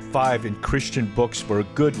top 5 in Christian books for a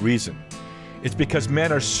good reason. It's because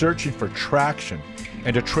men are searching for traction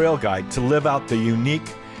and a trail guide to live out the unique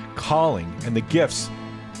calling and the gifts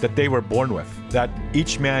that they were born with, that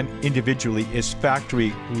each man individually is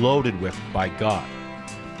factory loaded with by God.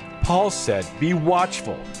 Paul said, "Be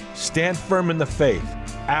watchful, stand firm in the faith,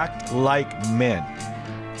 act like men,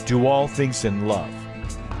 do all things in love."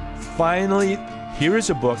 Finally, here is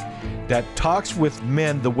a book that talks with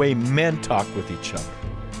men the way men talk with each other.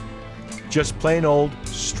 Just plain old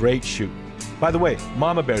straight shoot. By the way,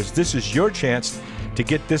 Mama Bears, this is your chance to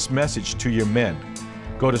get this message to your men.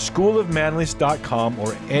 Go to schoolofmanliness.com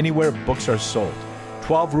or anywhere books are sold.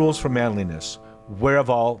 12 Rules for Manliness. Where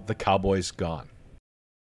have all the cowboys gone?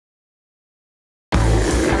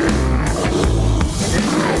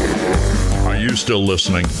 Are you still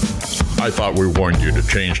listening? I thought we warned you to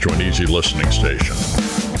change to an easy listening station.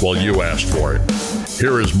 Well, you asked for it.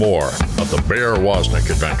 Here is more of the Bear Woznick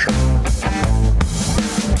adventure.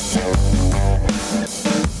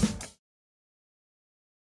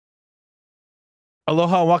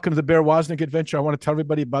 Aloha and welcome to the Bear Woznick adventure. I want to tell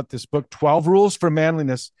everybody about this book, 12 Rules for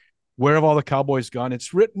Manliness, Where Have All the Cowboys Gone?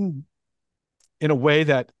 It's written in a way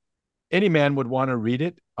that any man would want to read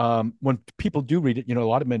it. When people do read it, a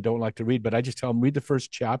lot of men don't like to read, but I just tell them, read the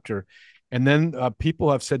first chapter. And then people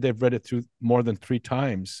have said they've read it through more than 3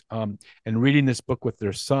 times. And reading this book with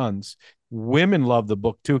their sons, women love the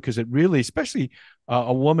book too, because it really, especially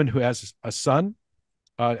a woman who has a son,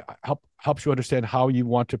 helps you understand how you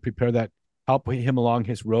want to prepare that, help him along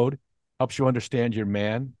his road, helps you understand your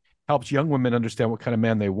man, helps young women understand what kind of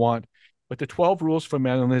man they want. But the 12 Rules for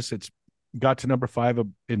Manliness, it's got to number 5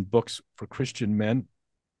 in books for Christian men.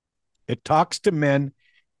 It talks to men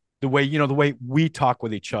the way we talk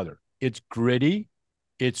with each other. It's gritty,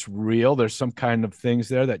 it's real. There's some kind of things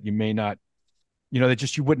there that you may not,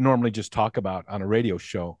 that you wouldn't normally just talk about on a radio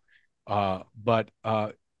show. But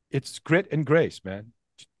it's grit and grace, man.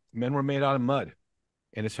 Men were made out of mud,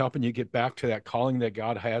 and it's helping you get back to that calling that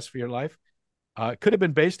God has for your life. It could have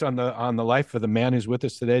been based on the life of the man who's with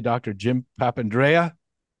us today, Dr. Jim Papandrea,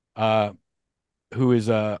 who is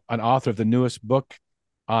an author of the newest book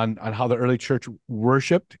on how the early church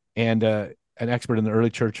worshipped, and an expert in the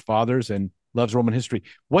early church fathers and loves Roman history.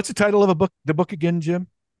 What's the title of the book again, Jim?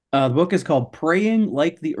 The book is called Praying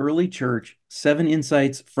Like the Early Church, 7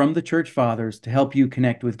 Insights from the Church Fathers to Help You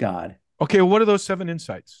Connect with God. Okay, well, what are those 7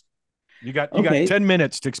 insights? You got 10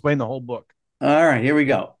 minutes to explain the whole book. All right, here we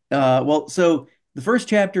go. So the first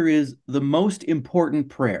chapter is the most important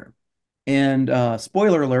prayer. And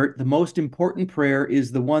spoiler alert, the most important prayer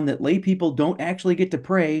is the one that lay people don't actually get to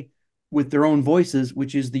pray with their own voices,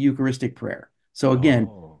 which is the Eucharistic prayer. So again,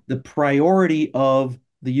 the priority of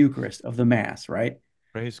the Eucharist, of the Mass, right?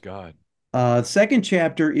 Praise God. Second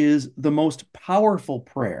chapter is the most powerful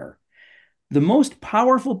prayer. The most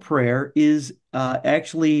powerful prayer is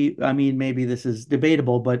actually, maybe this is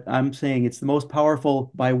debatable, but I'm saying it's the most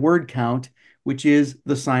powerful by word count, which is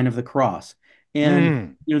the sign of the cross.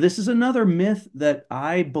 And, this is another myth that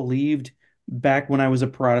I believed back when I was a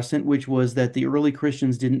Protestant, which was that the early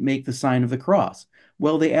Christians didn't make the sign of the cross.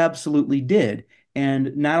 Well, they absolutely did.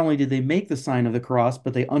 And not only did they make the sign of the cross,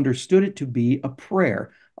 but they understood it to be a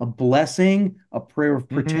prayer, a blessing, a prayer of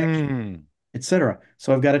protection, etc.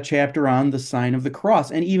 So I've got a chapter on the sign of the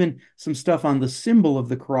cross and even some stuff on the symbol of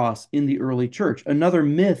the cross in the early church. Another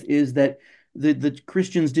myth is that the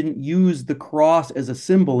Christians didn't use the cross as a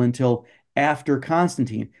symbol until after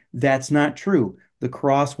Constantine. That's not true. The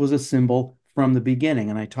cross was a symbol from the beginning,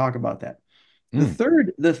 and I talk about that.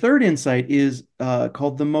 The third insight is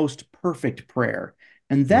called the most perfect prayer.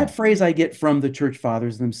 And that phrase I get from the church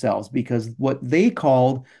fathers themselves, because what they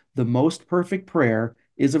called the most perfect prayer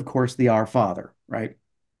is, of course, the Our Father, right?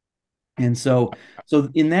 And so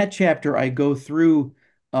in that chapter, I go through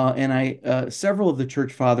and several of the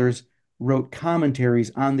church fathers wrote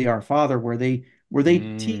commentaries on the Our Father where they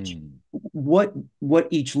teach what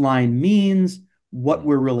each line means, what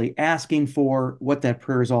we're really asking for, what that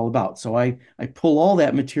prayer is all about. So I pull all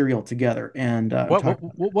that material together and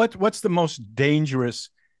what's the most dangerous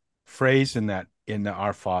phrase in the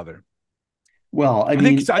Our Father? Well, I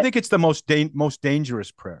think it's the most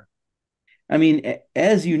dangerous prayer. I mean,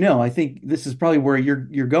 as you know, I think this is probably where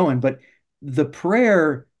you're going, but the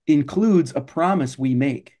prayer includes a promise we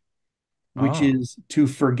make, which is to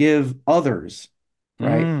forgive others,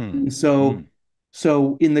 right? And so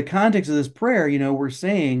in the context of this prayer, we're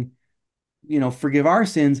saying, forgive our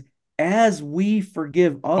sins as we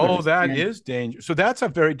forgive others. Oh, that is dangerous. So that's a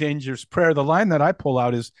very dangerous prayer. The line that I pull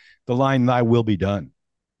out is the line, "Thy will be done."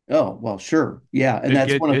 Oh, well, sure. Yeah. And It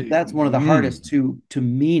get it, that's one of the hardest to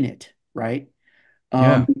mean it, right?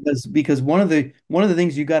 yeah. Because one of the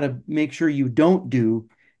things you got to make sure you don't do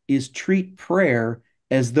is treat prayer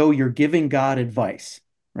as though you're giving God advice,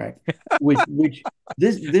 right? Which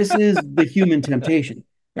this is the human temptation,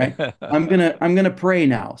 right? I'm gonna pray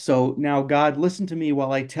now. So now God, listen to me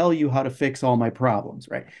while I tell you how to fix all my problems,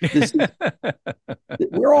 right? This is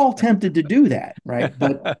We're all tempted to do that, right?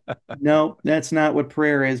 But no, that's not what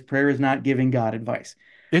prayer is. Prayer is not giving God advice.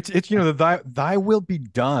 It's the thy will be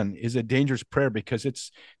done is a dangerous prayer because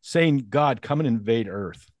it's saying, God, come and invade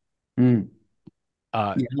earth. Mm,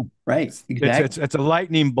 Uh, yeah, right. Exactly. it's a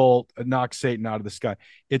lightning bolt that knocks Satan out of the sky.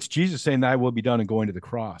 It's Jesus saying, thy will be done and going to the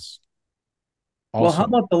cross. Well, Also, how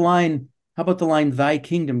about the line, thy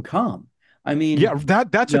kingdom come? I yeah, mean,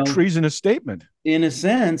 that's you a know, treasonous statement. in a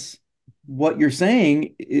sense, what you're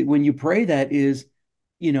saying when you pray that is,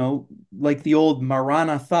 like the old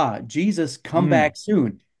Maranatha, Jesus, come Mm. back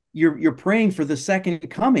soon. You're praying for the second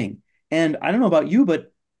coming. And I don't know about you,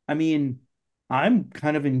 but I mean, I'm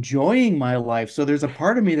kind of enjoying my life. So there's a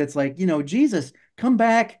part of me that's like, Jesus, come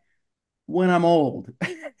back when I'm old.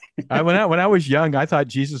 When I was young, I thought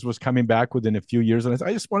Jesus was coming back within a few years, and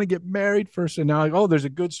I just want to get married first. And now, oh, there's a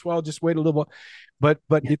good swell. Just wait a little.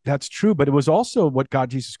 That's true. But it was also what got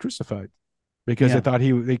Jesus crucified, because they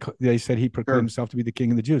Yeah, thought they said he proclaimed sure. himself to be the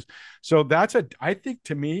King of the Jews. So I think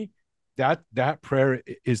to me that prayer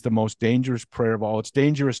is the most dangerous prayer of all. It's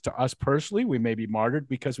dangerous to us personally. We may be martyred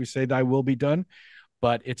because we say Thy will be done,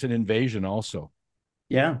 but it's an invasion also.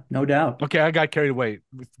 Yeah, no doubt. Okay, I got carried away.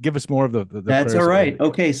 Give us more of the That's all prayers that we have. right.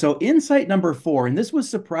 Okay, so insight number four, and this was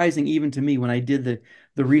surprising even to me when I did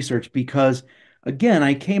the research because again,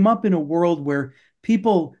 I came up in a world where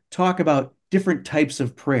people talk about different types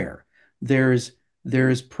of prayer. There's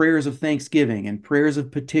there's prayers of thanksgiving and prayers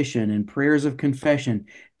of petition and prayers of confession.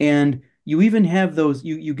 And you even have those,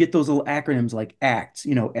 you get those little acronyms like ACTS,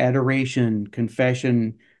 adoration,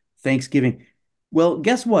 confession, thanksgiving. Well,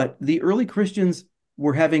 guess what? The early Christians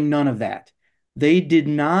were having none of that. They did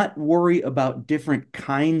not worry about different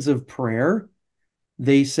kinds of prayer.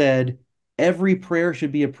 They said every prayer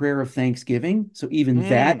should be a prayer of thanksgiving. So even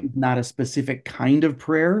that Mm. is not a specific kind of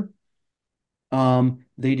prayer.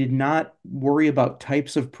 They did not worry about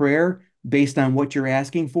types of prayer based on what you're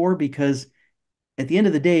asking for, because at the end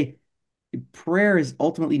of the day, prayer is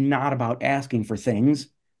ultimately not about asking for things,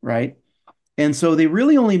 right? And so they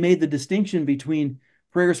really only made the distinction between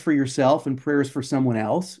prayers for yourself and prayers for someone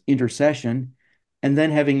else, intercession. And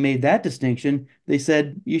then having made that distinction, they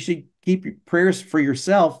said you should keep your prayers for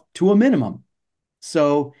yourself to a minimum.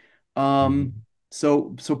 So, um,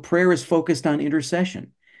 Mhm. so prayer is focused on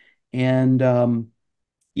intercession. And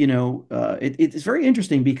it's very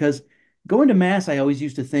interesting because going to mass, I always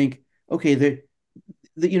used to think, okay,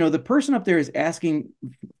 the person up there is asking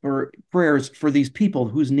for prayers for these people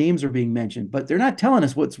whose names are being mentioned, but they're not telling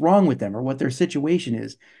us what's wrong with them or what their situation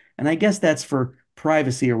is. And I guess that's for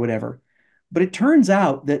privacy or whatever. But it turns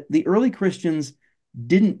out that the early Christians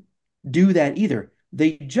didn't do that either.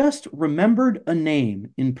 They just remembered a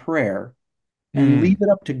name in prayer and leave Mm. it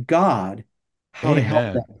up to God how to help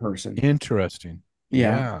Amen. that person. Interesting.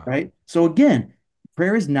 Yeah, Yeah. right. So again,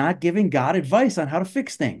 prayer is not giving God advice on how to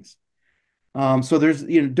fix things. So there's,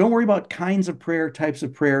 don't worry about kinds of prayer, types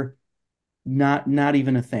of prayer, not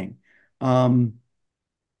even a thing. Um,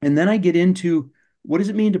 and then I get into what does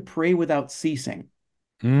it mean to pray without ceasing?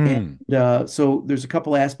 And Mm. so there's a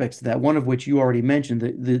couple aspects to that. One of which you already mentioned,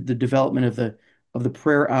 the development of the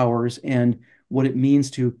prayer hours and what it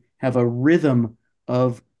means to have a rhythm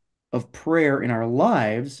of prayer in our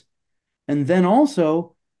lives, and then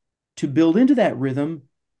also to build into that rhythm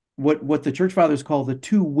what the church fathers call the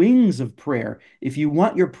two wings of prayer. If you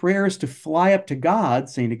want your prayers to fly up to God,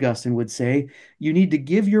 St. Augustine would say, you need to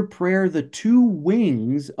give your prayer the two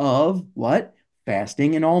wings of what?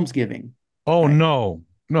 Fasting and almsgiving. Oh Right. no,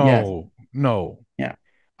 Yes. no, no. Yeah.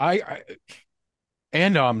 I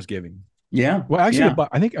and almsgiving. Yeah. Well, actually, Yeah.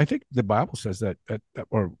 I think the Bible says that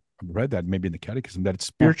or I read that maybe in the Catechism that it's Yeah.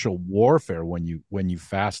 spiritual warfare when you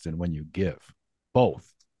fast and when you give,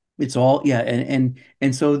 both. It's all, yeah.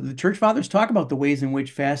 And so the church fathers talk about the ways in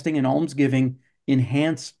which fasting and almsgiving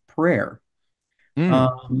enhance prayer. Mm.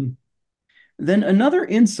 Um, Then another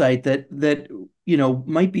insight that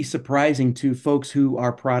might be surprising to folks who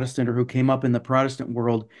are Protestant or who came up in the Protestant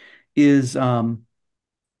world is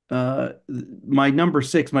my number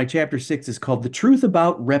six, my chapter six is called "The Truth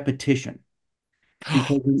About Repetition,"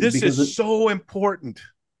 because This is because so important.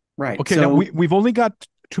 right. Okay, now So we've only got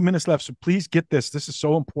 2 minutes left, so please get this. This is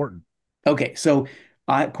so important. okay, so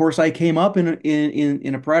of course I came up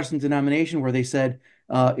in a Protestant denomination where they said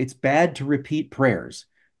it's bad to repeat prayers.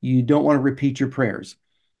 You don't want to repeat your prayers.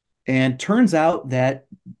 And turns out that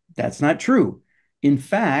that's not true. In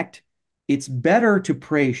fact, it's better to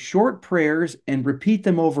pray short prayers and repeat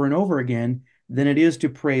them over and over again than it is to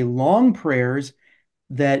pray long prayers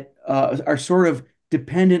that are sort of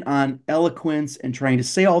dependent on eloquence and trying to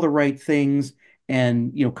say all the right things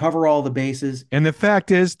and cover all the bases. And the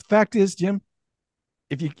fact is, Jim,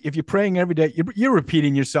 if you're praying every day, you're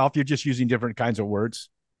repeating yourself. You're just using different kinds of words.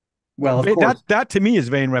 Well, of course, that to me is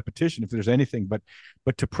vain repetition, if there's anything.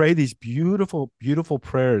 But to pray these beautiful, beautiful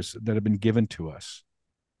prayers that have been given to us.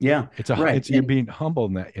 Yeah, right. You're being humble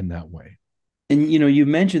in that way. And you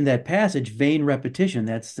mentioned that passage, vain repetition.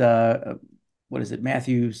 That's what is it,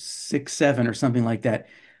 Matthew 6:7 or something like that.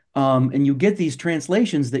 And you get these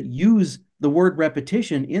translations that use the word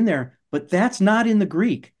repetition in there, but that's not in the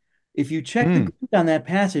Greek. If you check the Greek on that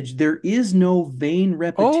passage, there is no vain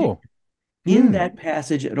repetition in that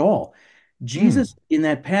passage at all. Jesus in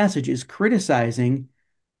that passage is criticizing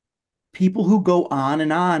people who go on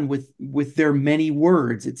and on with their many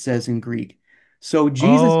words, it says in Greek. So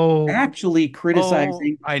Jesus is actually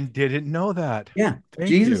criticizing. I didn't know that. Yeah, Thank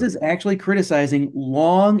Jesus you. is actually criticizing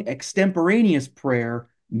long extemporaneous prayer,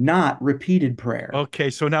 not repeated prayer. Okay,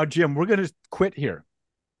 so now, Jim, we're going to quit here.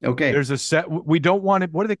 Okay. There's a set. We don't want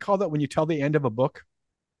it. What do they call that when you tell the end of a book?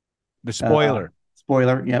 The spoiler.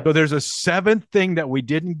 Spoiler. Yep. So there's a seventh thing that we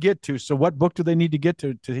didn't get to. So what book do they need to get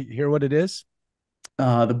to hear what it is?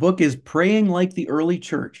 The book is Praying Like the Early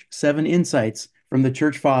Church, 7 Insights from the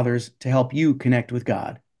Church Fathers to help you connect with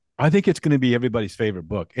God. I think it's going to be everybody's favorite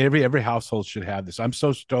book. Every household should have this. I'm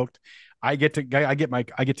so stoked. I get to get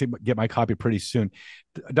my copy pretty soon.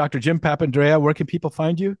 Dr. Jim Papandrea, where can people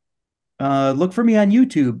find you? Look for me on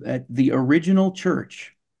YouTube at The Original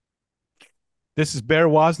Church. This is Bear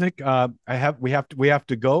Woznick. We have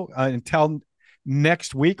to go until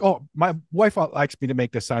next week. Oh, my wife likes me to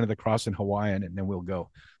make the sign of the cross in Hawaiian, and then we'll go.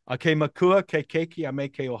 Okay, makua kekeki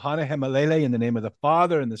ameke ohana hemalele, in the name of the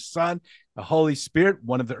Father and the Son, the Holy Spirit,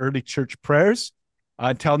 one of the early church prayers.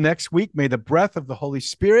 Until next week, may the breath of the Holy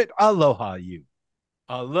Spirit aloha you.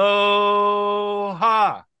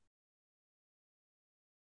 Aloha.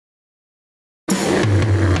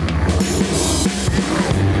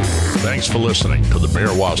 Thanks for listening to the Bear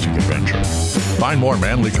Woznick Adventure. Find more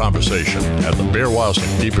manly conversation at the Bear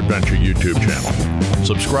Woznick Deep Adventure YouTube channel.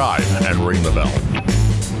 Subscribe and ring the bell.